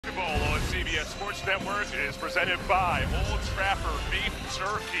CBS Sports Network is presented by Old Trafford Beef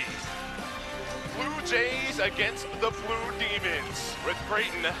Jerky. Blue Jays against the Blue Demons with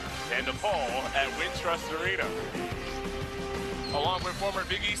Creighton and DePaul at Wintrust Arena. Along with former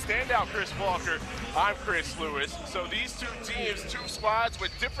Big East standout Chris Walker, I'm Chris Lewis. So these two teams, two squads with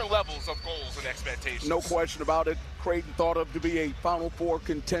different levels of goals and expectations. No question about it. Creighton thought of to be a Final Four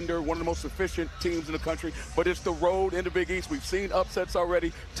contender, one of the most efficient teams in the country, but it's the road in the Big East. We've seen upsets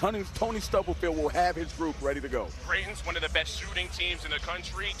already. Tony Stubblefield will have his group ready to go. Creighton's one of the best shooting teams in the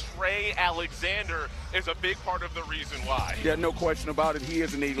country. Trey Alexander is a big part of the reason why. Yeah, no question about it. He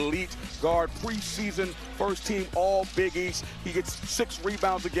is an elite guard, preseason first team all Big East. He gets 6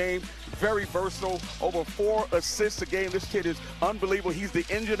 rebounds a game, very versatile, over 4 assists a game. This kid is unbelievable. He's the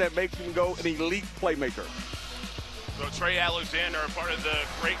engine that makes him go an elite playmaker. So Trey Alexander, part of the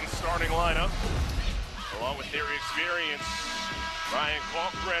Creighton starting lineup, along with their experience, Ryan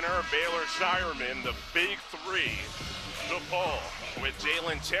Kalkbrenner, Baylor Shireman, the big three. DePaul with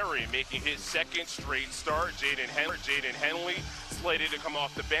Jalen Terry making his second straight start. Jaden Henley slated to come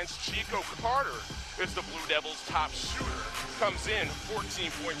off the bench. Chico Carter is the Blue Devils' top shooter. Comes in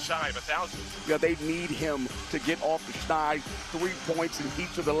 14 points shy of 1,000. Yeah, they need him to get off the schneid. 3 points in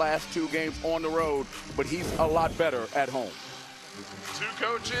each of the last 2 games on the road, but he's a lot better at home. 2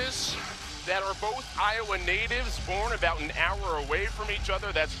 coaches that are both Iowa natives, born about an hour away from each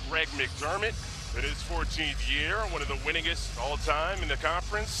other. That's Greg McDermott in his 14th year, one of the winningest all time in the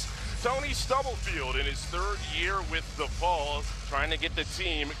conference. Tony Stubblefield in his 3rd year with DePaul, trying to get the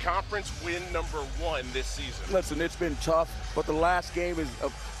team conference win #1 this season. Listen, it's been tough, but the last game is a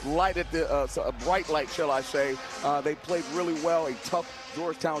bright light, shall I say. They played really well, a tough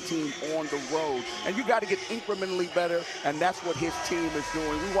Georgetown team on the road. And you got to get incrementally better, and that's what his team is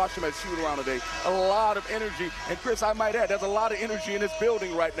doing. We watched him at shoot-around today. A lot of energy. And, Chris, I might add, there's a lot of energy in this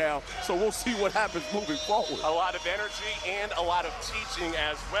building right now, so we'll see what happens moving forward. A lot of energy and a lot of teaching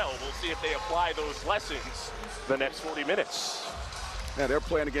as well. We'll see if they apply those lessons the next 40 minutes. Yeah, they're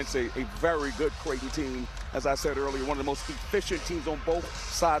playing against a very good Creighton team. As I said earlier, one of the most efficient teams on both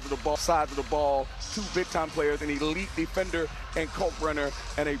sides of the ball. 2 big-time players, an elite defender and Kalkbrenner,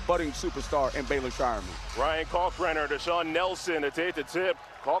 and a budding superstar in Baylor Shireman. Ryan Kalkbrenner, Deshaun Nelson to take the tip.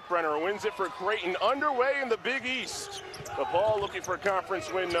 Kalkbrenner wins it for Creighton, underway in the Big East. DePaul looking for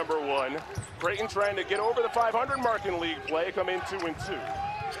conference win #1. Creighton trying to get over the 500 mark in league play, come in 2-2.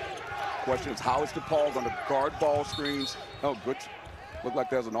 Question is, how is DePaul going to guard ball screens? Oh, good. Looked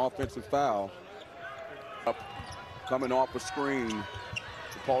like there's an offensive foul. Coming off a screen.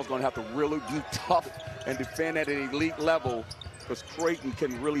 DePaul's going to have to really be tough and defend at an elite level because Creighton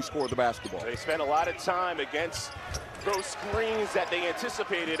can really score the basketball. They spent a lot of time against those screens that they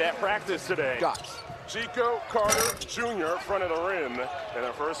anticipated at practice today. Shots. Chico Carter Jr. front of the rim, and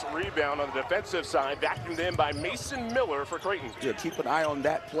the first rebound on the defensive side, vacuumed in by Mason Miller for Creighton. Yeah, keep an eye on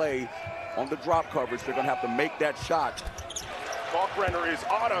that play on the drop coverage. They're going to have to make that shot. Kalkbrenner is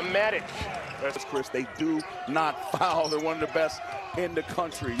automatic. That's Chris, they do not foul. They're one of the best in the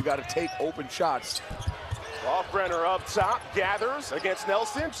country. You got to take open shots. Kalkbrenner up top, gathers against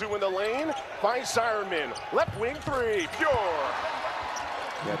Nelson, 2 in the lane, finds Shireman, left wing 3, pure.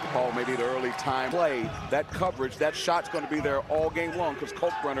 Yeah, DePaul maybe the early time play. That coverage, that shot's going to be there all game long because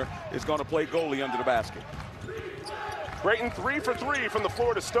Kalkbrenner is going to play goalie under the basket. Creighton 3 for 3 from the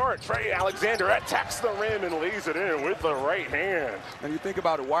floor to start. Trey Alexander attacks the rim and lays it in with the right hand. And you think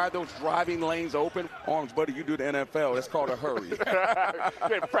about it, why are those driving lanes open? Arms, buddy, you do the NFL. That's called a hurry.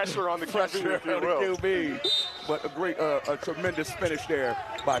 Get pressure on the QB, if you will. QB. But a tremendous finish there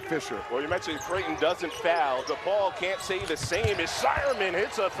by Fisher. Well, you mentioned Creighton doesn't foul. DePaul can't say the same as Shireman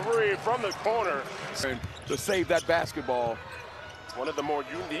hits a 3 from the corner. And to save that basketball. One of the more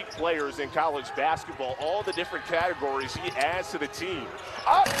unique players in college basketball. All the different categories he adds to the team.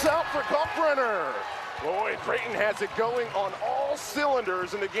 Up top for Kalkbrenner. Boy, Creighton has it going on all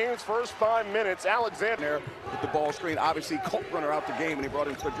cylinders in the game's first 5 minutes. Alexander with the ball screen. Obviously, Kalkbrenner out the game, and he brought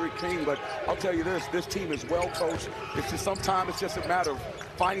in Frederick King. But I'll tell you this team is well coached. It's just sometimes it's just a matter of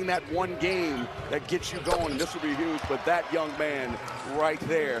finding that one game that gets you going. And this will be huge. But that young man right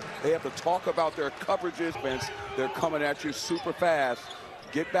there, they have to talk about their coverages. They're coming at you super fast.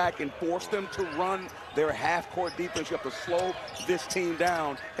 Get back and force them to run their half-court defense. You have to slow this team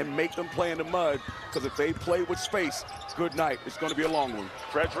down and make them play in the mud, because if they play with space, good night. It's going to be a long one.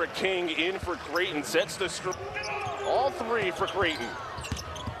 Frederick King in for Creighton, sets the screen. All 3 for Creighton.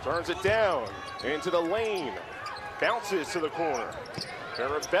 Turns it down into the lane. Bounces to the corner.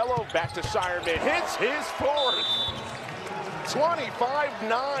 Arabello back to Shireman. Hits his 4th.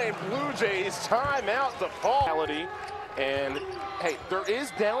 25-9 Blue Jays timeout. DePaul And, hey, there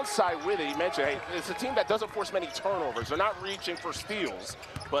is downside with it. You mentioned, hey, it's a team that doesn't force many turnovers. They're not reaching for steals.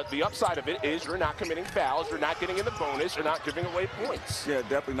 But the upside of it is you're not committing fouls. You're not getting in the bonus. You're not giving away points. Yeah,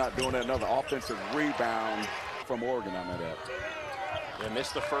 definitely not doing that. Another offensive rebound from Oregon, I might add. They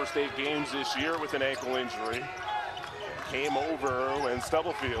missed the first 8 games this year with an ankle injury. Came over when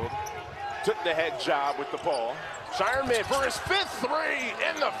Stubblefield took the head job with DePaul. Shireman for his 5th 3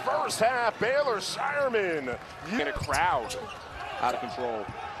 in the first half. Baylor Shireman in a crowd. Out of control.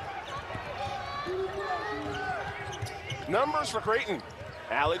 Numbers for Creighton.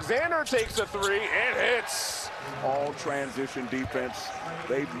 Alexander takes a 3 and hits. All transition defense.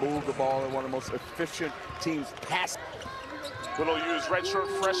 They move the ball in one of the most efficient teams pass. Little use redshirt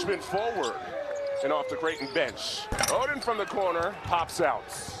freshman forward and off the Creighton bench. Odin from the corner pops out.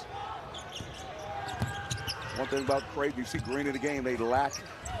 One thing about Creighton, you see Green in the game, they lack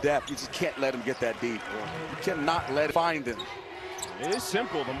depth. You just can't let him get that deep. You cannot let him find him. It is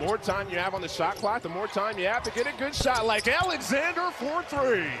simple. The more time you have on the shot clock, the more time you have to get a good shot like Alexander for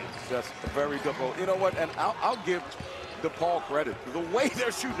 3. That's very difficult. You know what? And I'll give DePaul credit. The way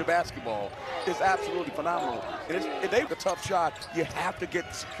they're shooting the basketball is absolutely phenomenal. And if they have a tough shot, you have to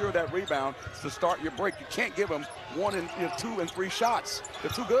secure that rebound to start your break. You can't give them 1 and 2 and 3 shots.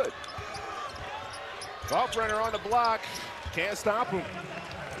 They're too good. Kalkbrenner on the block. Can't stop him.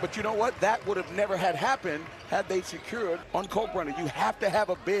 But you know what? That would have never happened had they secured on Kalkbrenner. You have to have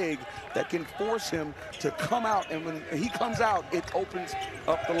a big that can force him to come out, and when he comes out, it opens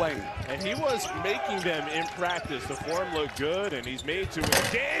up the lane. And he was making them in practice. The form looked good, and he's made to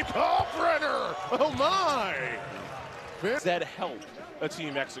escape. Kalkbrenner! Oh my! That help a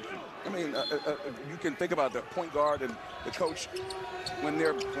team execute. I mean, you can think about the point guard and the coach. When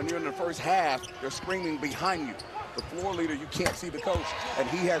you're in the first half, they're screaming behind you. The floor leader, you can't see the coach, and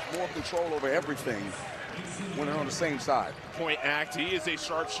he has more control over everything when they're on the same side. Point act, he is a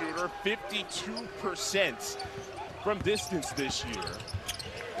sharpshooter, 52% from distance this year.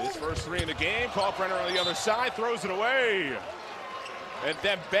 His first 3 in the game, Kalkbrenner on the other side, throws it away. And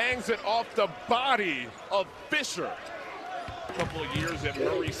then bangs it off the body of Fisher. A couple of years at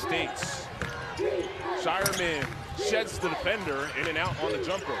Murray State. Shireman sheds the defender in and out on the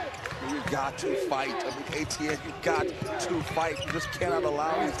jumper. You've got to fight. I mean, ATN, you've got to fight. You just cannot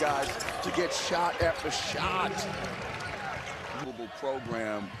allow these guys to get shot after shot.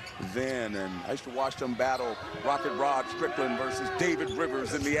 Program then, and I used to watch them battle Rocket Rod Strickland versus David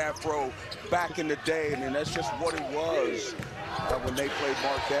Rivers in the Afro back in the day. I mean, that's just what it was when they played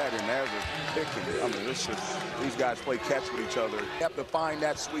Marquette, and there's a picking. I mean, it's just, these guys play catch with each other. You have to find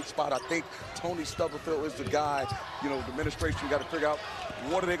that sweet spot. I think Tony Stubblefield is the guy. You know, the administration got to figure out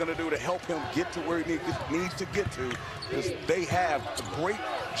what are they going to do to help him get to where he needs to get to, because they have a great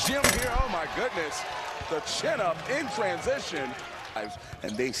gym here. Oh my goodness, the chin up in transition.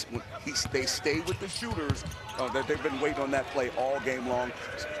 And they stay with the shooters that they've been waiting on that play all game long.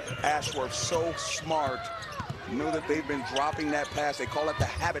 Ashworth, so smart, knew that they've been dropping that pass. They call it the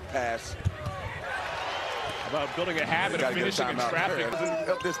habit pass. About building a habit of finishing in traffic.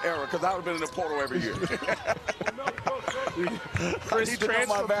 Of this era, because I would have been in the portal every year. Chris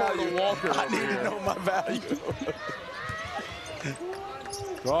transfer portal Walker. I need to know my value.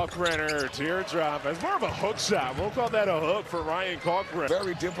 Kalkbrenner, teardrop. It's more of a hook shot. We'll call that a hook for Ryan Kalkbrenner.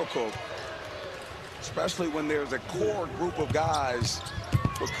 Very difficult, especially when there's a core group of guys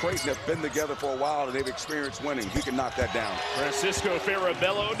with Creighton that's been together for a while and they've experienced winning. He can knock that down. Francisco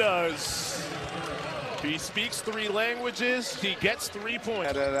Farabello does. He speaks 3 languages. He gets 3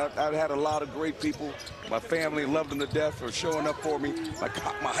 points. I've had a lot of great people. My family loved them to death for showing up for me.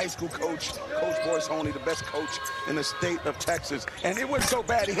 My high school coach, Coach Boyce Honey, the best coach in the state of Texas. And it wasn't so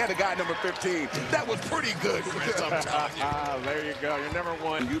bad. He had a guy number 15. That was pretty good. There you go. You're number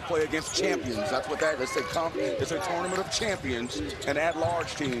 1. You play against champions. That's what that is. It's a tournament of champions and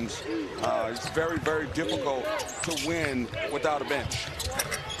at-large teams. It's very, very difficult to win without a bench.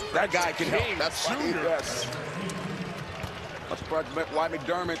 That guy can help. That's shooter. Yes. That's why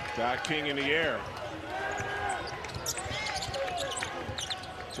McDermott got King in the air.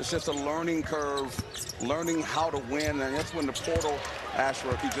 It's just a learning curve, learning how to win, and that's when the portal,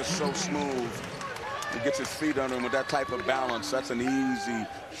 Ashworth, he's just so smooth. He gets his feet under him with that type of balance. That's an easy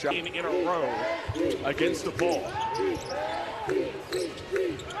shot. In a row against the ball.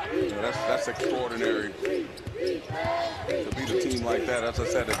 Yeah, that's extraordinary. To beat a team like that, as I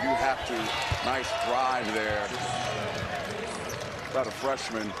said, if you have to, nice drive there. about a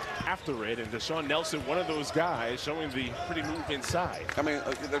freshman. After it, and Deshaun Nelson, one of those guys showing the pretty move inside. I mean,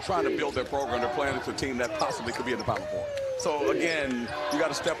 they're trying to build their program. They're playing against a team that possibly could be in the Final Four. So, again, you got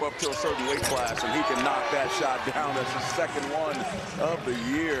to step up to a certain weight class, and he can knock that shot down. That's his second one of the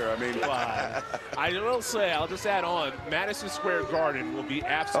year. I mean, wow. I will say, I'll just add on, Madison Square Garden will be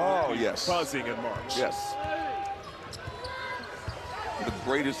absolutely buzzing in March. Yes. The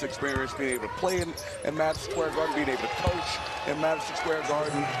greatest experience, being able to play in Madison Square Garden, being able to coach in Madison Square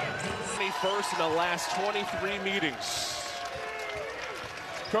Garden. 21st in the last 23 meetings.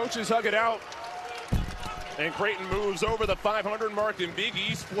 Coaches hug it out. And Creighton moves over the 500 mark in Big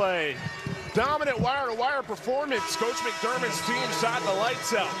East play. Dominant wire-to-wire performance. Coach McDermott's team shot the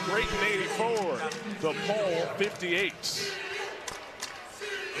lights out. Creighton 84, DePaul 58.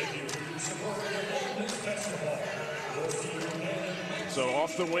 So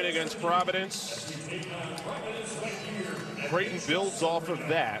off the win against Providence. Creighton builds off of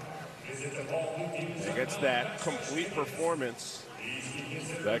that. And gets that complete performance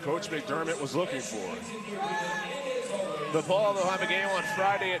that Coach McDermott was looking for. DePaul will have a game on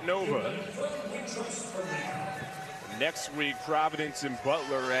Friday at Nova. Next week, Providence and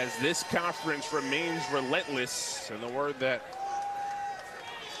Butler, as this conference remains relentless. And the word that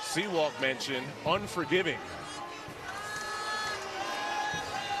Seawalk mentioned, unforgiving.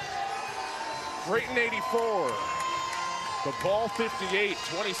 Creighton 84, DePaul 58,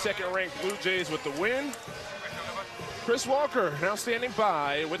 22nd ranked Blue Jays with the win. Chris Walker now standing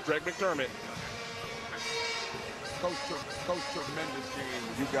by with Greg McDermott. Coach, tremendous game.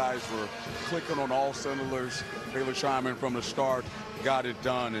 You guys were clicking on all cylinders. Baylor Scheinman from the start got it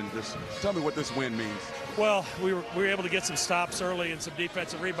done. And just tell me what this win means. Well, we were able to get some stops early and some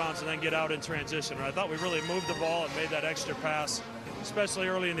defensive rebounds and then get out in transition. I thought we really moved the ball and made that extra pass, especially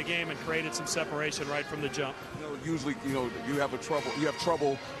early in the game, and created some separation right from the jump. Usually, you have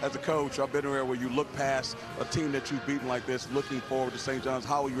trouble as a coach. I've been there where you look past a team that you've beaten like this, looking forward to St. John's.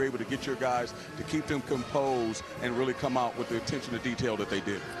 How are you able to get your guys to keep them composed and really come out with the attention to detail that they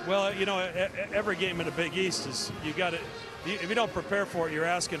did? Well, every game in the Big East is, if you don't prepare for it, you're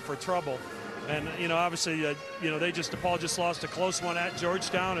asking for trouble. And, obviously, DePaul just lost a close one at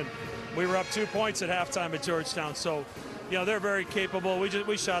Georgetown, and we were up 2 points at halftime at Georgetown. So, they're very capable.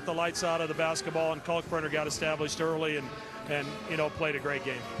 We shot the lights out of the basketball, and Kalkbrenner got established early and played a great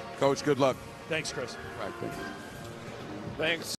game. Coach, good luck. Thanks, Chris. All right, thank you. Thanks.